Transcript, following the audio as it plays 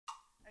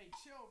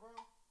chill, bro.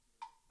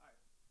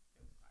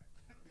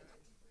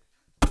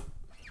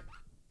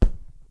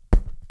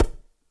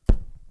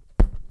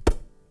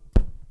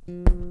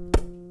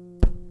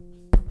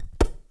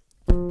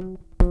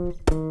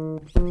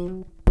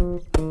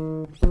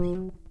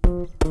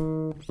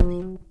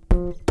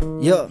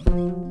 Yeah.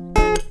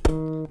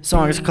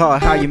 Song is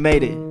called How You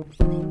Made It.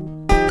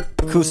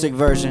 Acoustic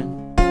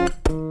version.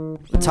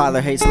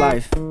 Tyler Hates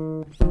Life.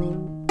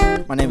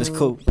 My name is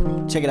Coop.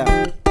 Check it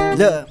out.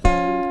 Look.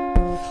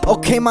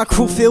 Okay, my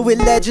crew filled with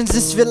legends.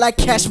 This feel like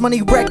Cash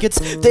Money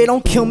Records. They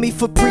don't kill me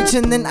for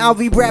preaching, then I'll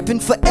be rapping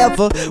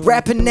forever.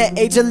 Rapping at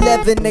age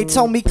 11, they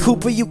told me,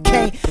 Cooper, you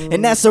can't.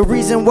 And that's the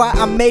reason why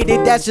I made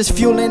it. That's just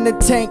fuel in the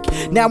tank.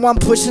 Now I'm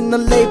pushing the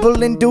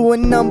label and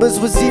doing numbers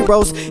with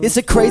zeros. It's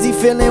a crazy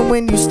feeling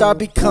when you start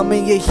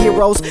becoming your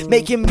heroes.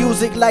 Making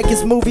music like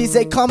it's movies.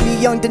 They call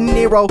me Young De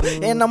Niro,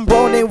 and I'm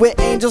rolling with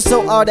angels.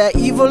 So all that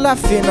evil I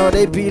feel, no,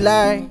 they be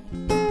like,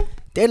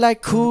 they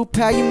like, Coop,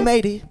 how you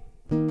made it?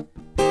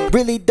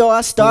 Really though,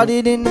 I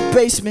started in the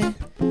basement.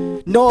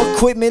 No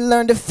equipment,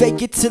 learned to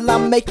fake it till I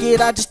make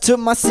it. I just took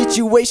my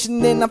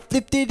situation and I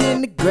flipped it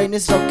into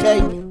greatness,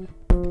 okay?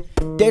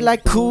 They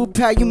like, Coop,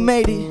 how you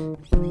made it?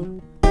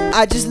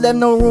 I just left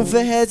no room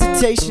for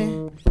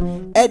hesitation.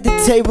 At the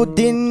table,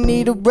 didn't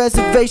need a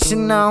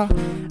reservation. Now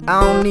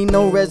I don't need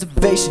no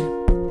reservation.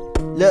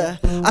 Look,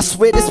 I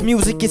swear this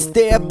music is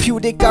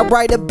therapeutic. I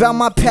write about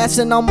my past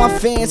and all my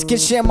fans can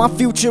share my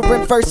future.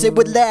 And first they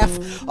would laugh,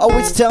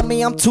 always tell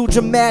me I'm too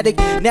dramatic.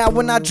 Now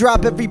when I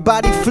drop,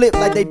 everybody flip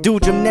like they do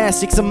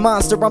gymnastics. A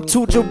monster, I'm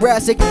too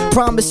Jurassic.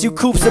 Promise you,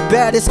 Coop's the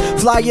baddest,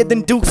 flyer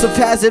than Dukes of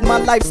Hazzard. My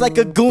life's like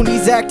a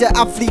Goonies actor.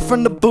 I flee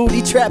from the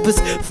booty trappers,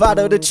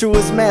 follow the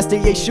truest master,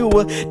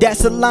 Yeshua.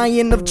 That's a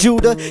Lion of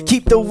Judah.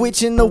 Keep the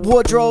witch in the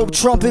wardrobe,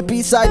 trumpet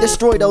beside,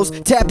 destroy those.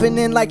 Tapping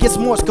in like it's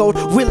Morse code.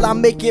 Will I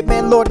make it,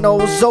 man? Lord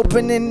knows.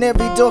 Opening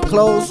every door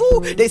closed.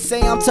 Ooh, they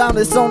say I'm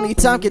timeless, only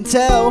time can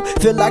tell.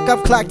 Feel like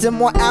I've clocked in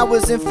more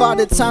hours than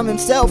Father Time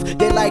himself.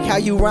 They like how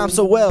you rhyme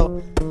so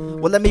well.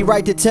 Well, let me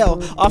write to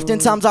tell.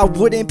 Oftentimes I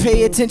wouldn't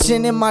pay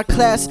attention in my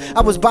class.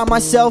 I was by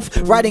myself,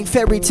 writing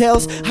fairy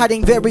tales,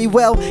 hiding very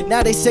well.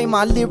 Now they say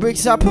my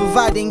lyrics are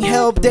providing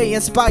help. They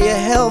inspire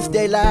health.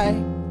 They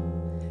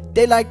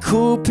like,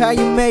 Coop, how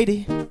you made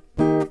it?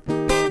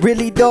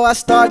 Really though, I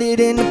started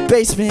in the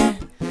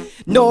basement.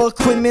 No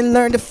equipment,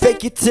 learn to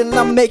fake it till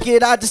I make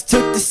it. I just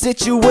took the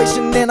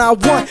situation and I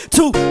 1,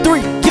 2,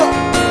 3, yo.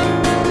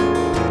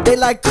 They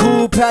like,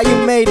 Coop, how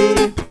you made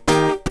it?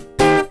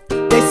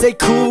 They say,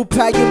 Coop,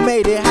 how you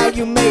made it? How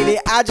you made it?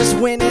 I just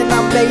went and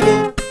I made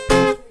it.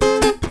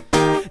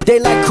 They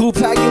like, Coop,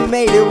 how you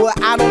made it? Well,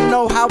 I don't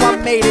know how I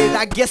made it.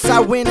 I guess I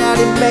went out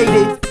and made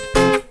it.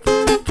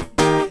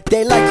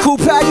 They like,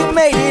 Coop, how you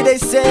made it? They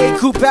say,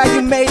 Coop, how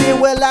you made it?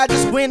 Well, I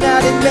just went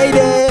out and made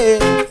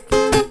it.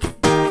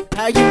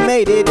 How you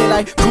made it? They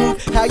like, Coop,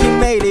 how you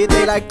made it?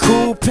 They like,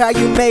 Coop, how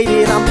you made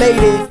it? I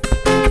made it.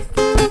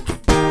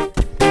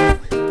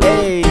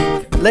 Hey,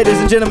 ladies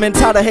and gentlemen,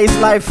 Tyler Hates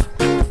Life.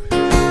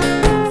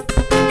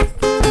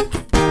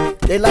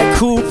 They like,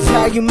 Coop,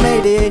 how you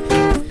made it?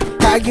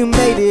 How you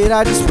made it?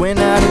 I just went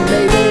out and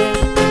made it.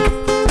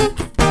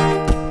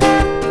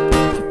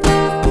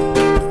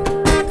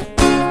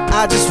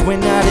 I just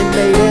went out and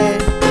made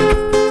it.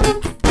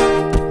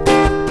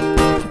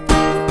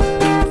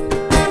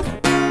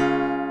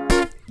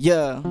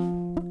 Yeah,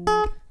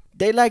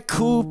 they like,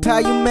 Coop, how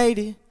you made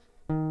it?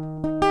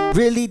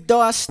 Really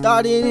though, I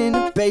started in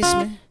the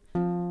basement.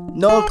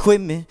 No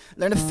equipment,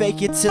 learn to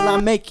fake it till I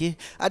make it.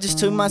 I just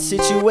took my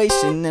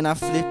situation and I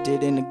flipped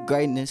it into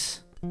greatness.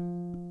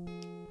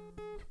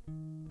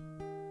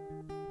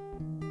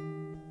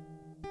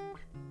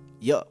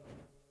 Yup,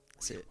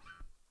 that's it.